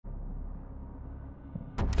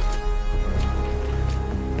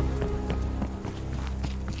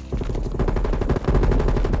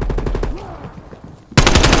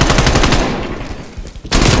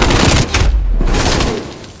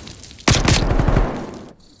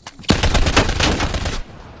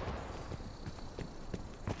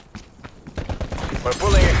We're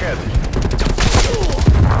pulling ahead.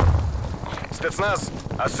 Spetsnaz,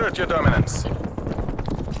 assert your dominance.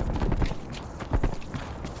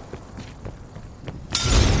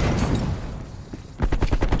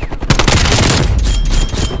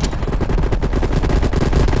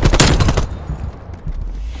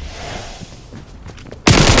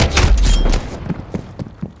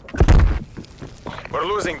 We're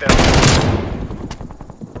losing them.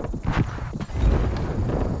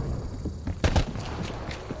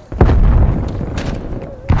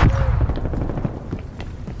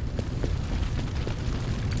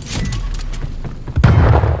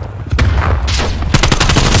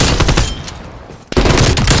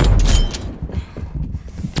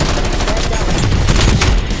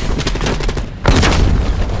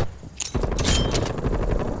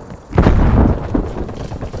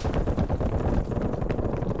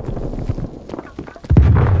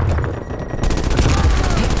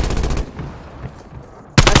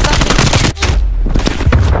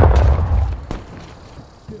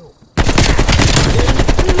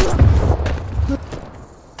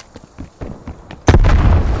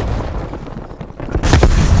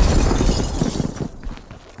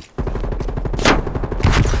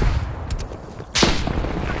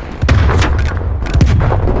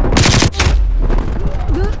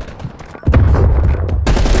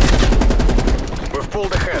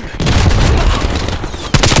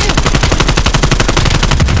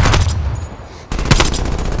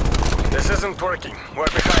 Isn't working. We're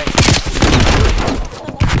behind.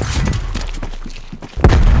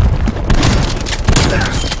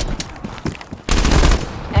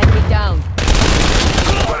 Enemy down.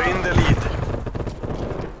 We're in the lead.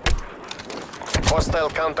 Hostile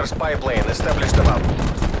counter spy plane established above.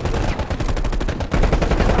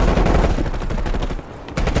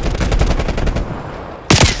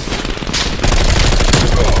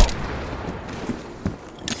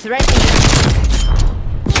 Threatening.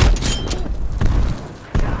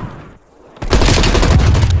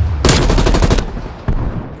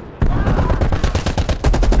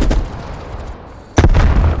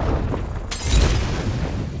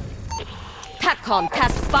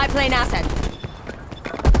 Task spy plane asset.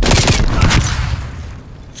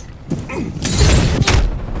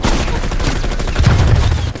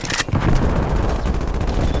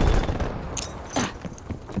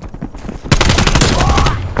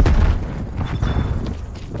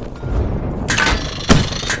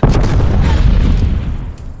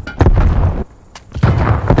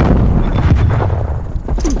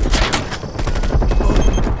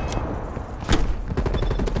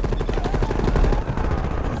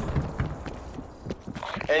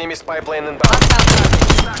 Enemy spy plane inbound.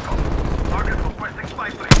 Target requesting spy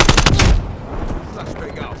plane.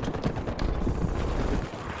 Flashbang out.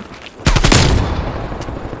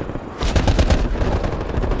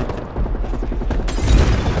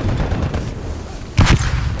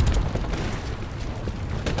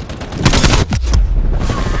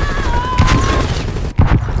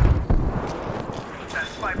 That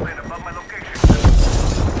spy plane above my location.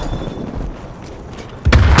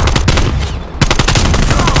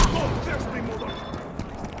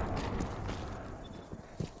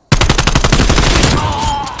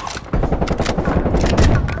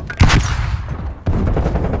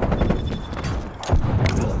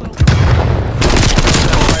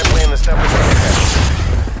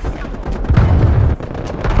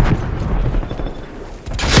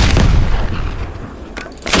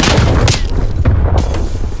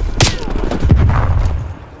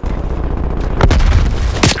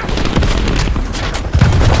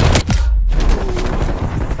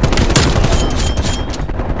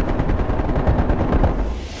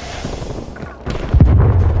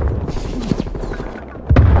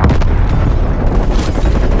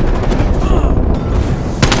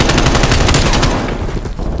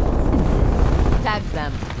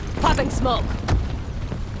 Them. Popping smoke.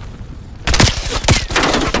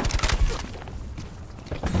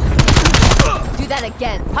 Do that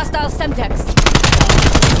again. Hostile Semtex.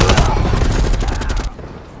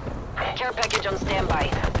 Care package on standby.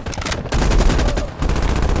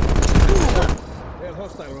 Air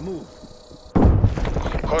hostile removed.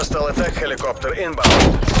 Hostile attack helicopter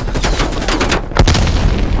inbound.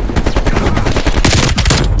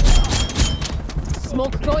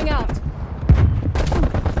 Smoke going out.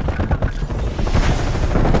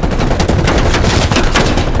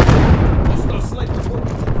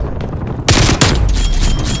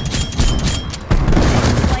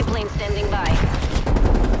 Spy plane standing by.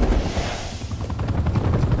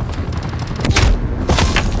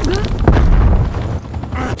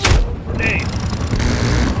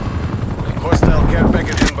 Hostile care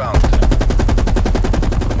package inbound.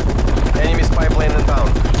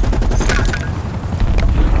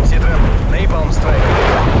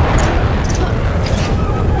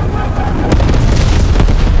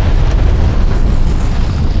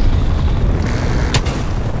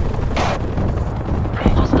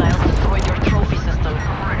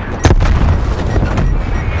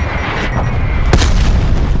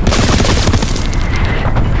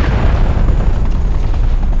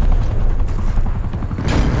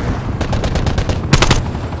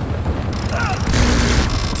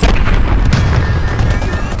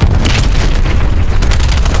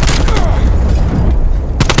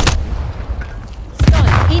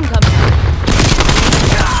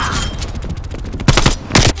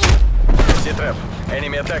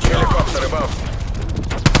 attack helicopter above.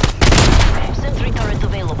 Sentry turret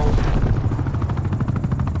available.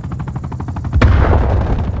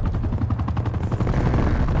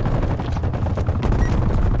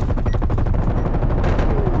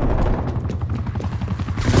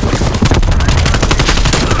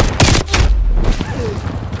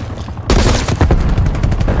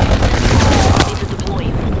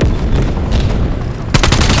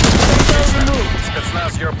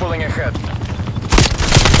 Spetsnaz, you're pulling ahead.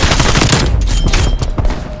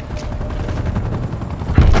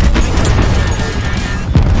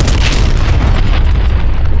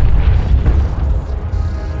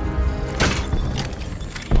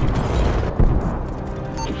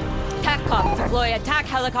 TACCOM, deploy attack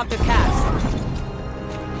helicopter cast.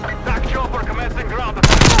 Attack chopper commencing ground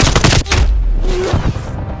attack.